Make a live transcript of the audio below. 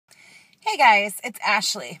Hey guys, it's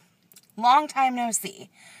Ashley. Long time no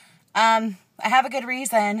see. I have a good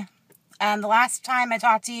reason. The last time I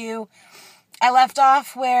talked to you, I left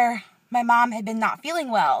off where my mom had been not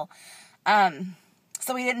feeling well.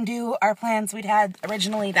 So we didn't do our plans we'd had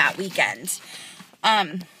originally that weekend.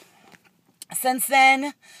 Since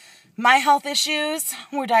then, my health issues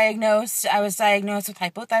were diagnosed. I was diagnosed with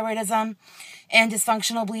hypothyroidism and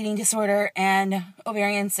dysfunctional bleeding disorder and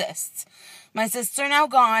ovarian cysts. My cysts are now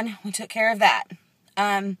gone. We took care of that.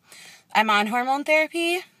 I'm on hormone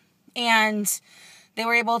therapy, and they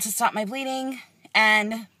were able to stop my bleeding,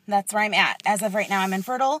 and that's where I'm at. As of right now, I'm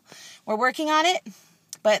infertile. We're working on it,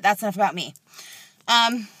 but that's enough about me.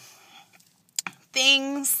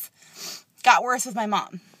 Things got worse with my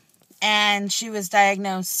mom, and she was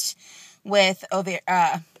diagnosed with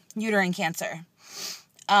uterine cancer.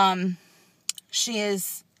 She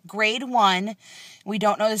is grade 1. We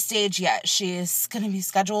don't know the stage yet. She is going to be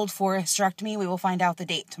scheduled for a hysterectomy. We will find out the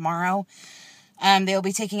date tomorrow. They will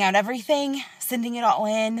be taking out everything, sending it all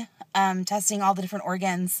in, testing all the different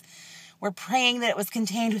organs. We're praying that it was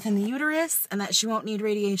contained within the uterus and that she won't need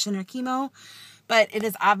radiation or chemo. But it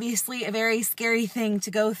is obviously a very scary thing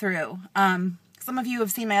to go through. Some of you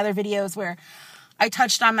have seen my other videos where I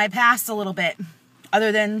touched on my past a little bit,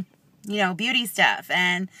 other than, beauty stuff.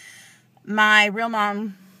 And my real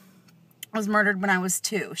mom was murdered when I was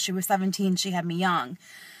 2. She was 17. She had me young.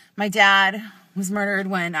 My dad was murdered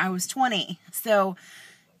when I was 20.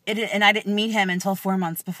 And I didn't meet him until 4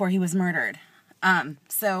 months before he was murdered.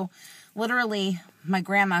 So literally my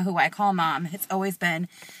grandma, who I call mom, it's always been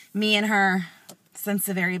me and her since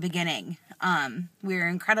the very beginning. We're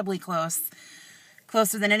incredibly close,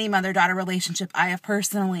 closer than any mother-daughter relationship I have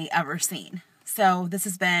personally ever seen. So this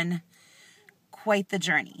has been quite the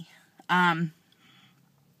journey.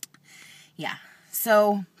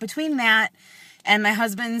 So between that and my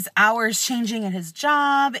husband's hours changing at his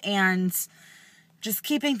job and just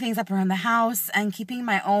keeping things up around the house and keeping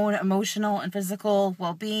my own emotional and physical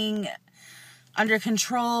well-being under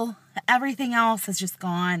control, everything else has just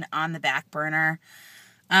gone on the back burner.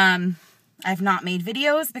 I've not made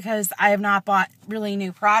videos because I have not bought really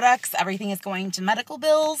new products. Everything is going to medical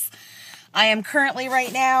bills. I am currently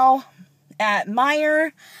right now at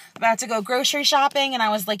Meijer, about to go grocery shopping, and I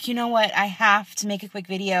was like, you know what, I have to make a quick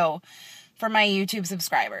video for my YouTube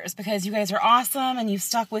subscribers, because you guys are awesome, and you've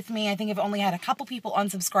stuck with me. I think I've only had a couple people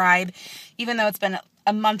unsubscribe, even though it's been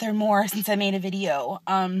a month or more since I made a video.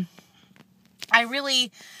 I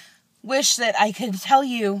really wish that I could tell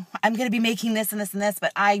you I'm going to be making this and this and this,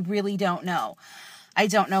 but I really don't know. I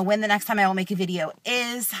don't know when the next time I will make a video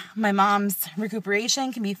is. My mom's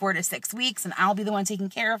recuperation can be 4 to 6 weeks, and I'll be the one taking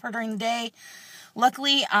care of her during the day.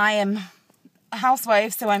 Luckily, I am a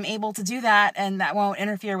housewife, so I'm able to do that, and that won't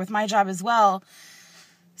interfere with my job as well.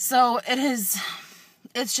 So it's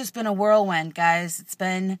just been a whirlwind, guys. It's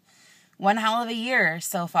been one hell of a year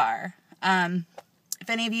so far. If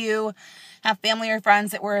any of you have family or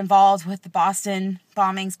friends that were involved with the Boston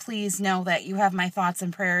bombings, please know that you have my thoughts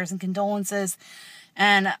and prayers and condolences.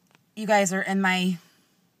 And you guys are in my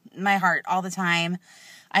heart all the time.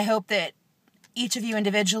 I hope that each of you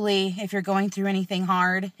individually, if you're going through anything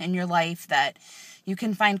hard in your life, that you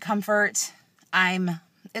can find comfort.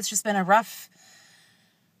 It's just been a rough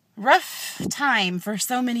time for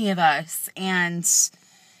so many of us. And,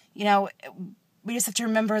 we just have to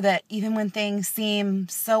remember that even when things seem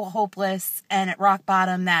so hopeless and at rock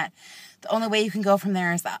bottom, that the only way you can go from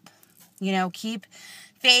there is up. Keep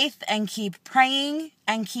faith and keep praying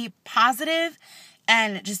and keep positive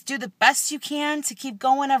and just do the best you can to keep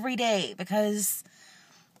going every day, because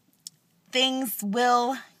things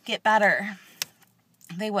will get better.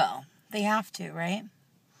 They will. They have to, right?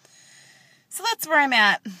 So that's where I'm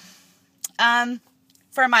at.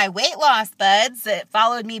 For my weight loss buds that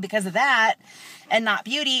followed me because of that and not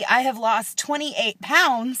beauty, I have lost 28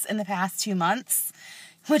 pounds in the past 2 months,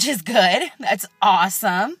 which is good. That's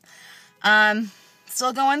awesome.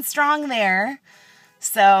 Still going strong there.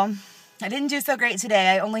 So I didn't do so great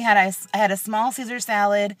today. I had a small Caesar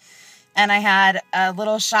salad, and I had a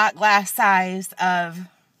little shot glass size of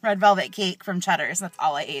red velvet cake from Cheddar's. That's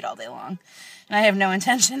all I ate all day long. And I have no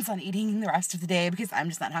intentions on eating the rest of the day because I'm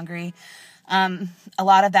just not hungry. A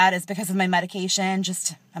lot of that is because of my medication.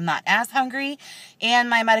 I'm not as hungry. And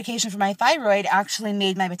my medication for my thyroid actually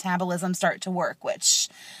made my metabolism start to work, which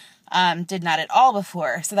did not at all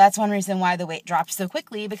before. So that's one reason why the weight dropped so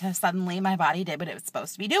quickly, because suddenly my body did what it was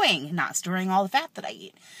supposed to be doing, not storing all the fat that I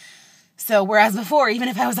eat. So whereas before, even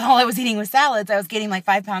if all I was eating was salads, I was gaining like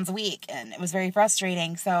 5 pounds a week, and it was very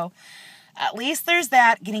frustrating. So at least there's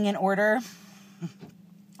that getting in order.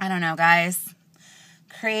 I don't know, guys.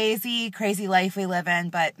 crazy, crazy life we live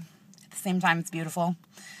in, but at the same time, it's beautiful.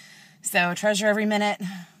 So treasure every minute.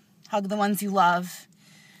 Hug the ones you love.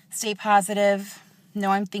 Stay positive.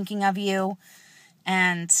 Know I'm thinking of you.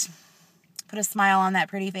 And put a smile on that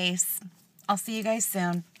pretty face. I'll see you guys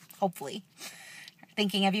soon, hopefully.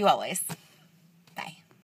 Thinking of you always.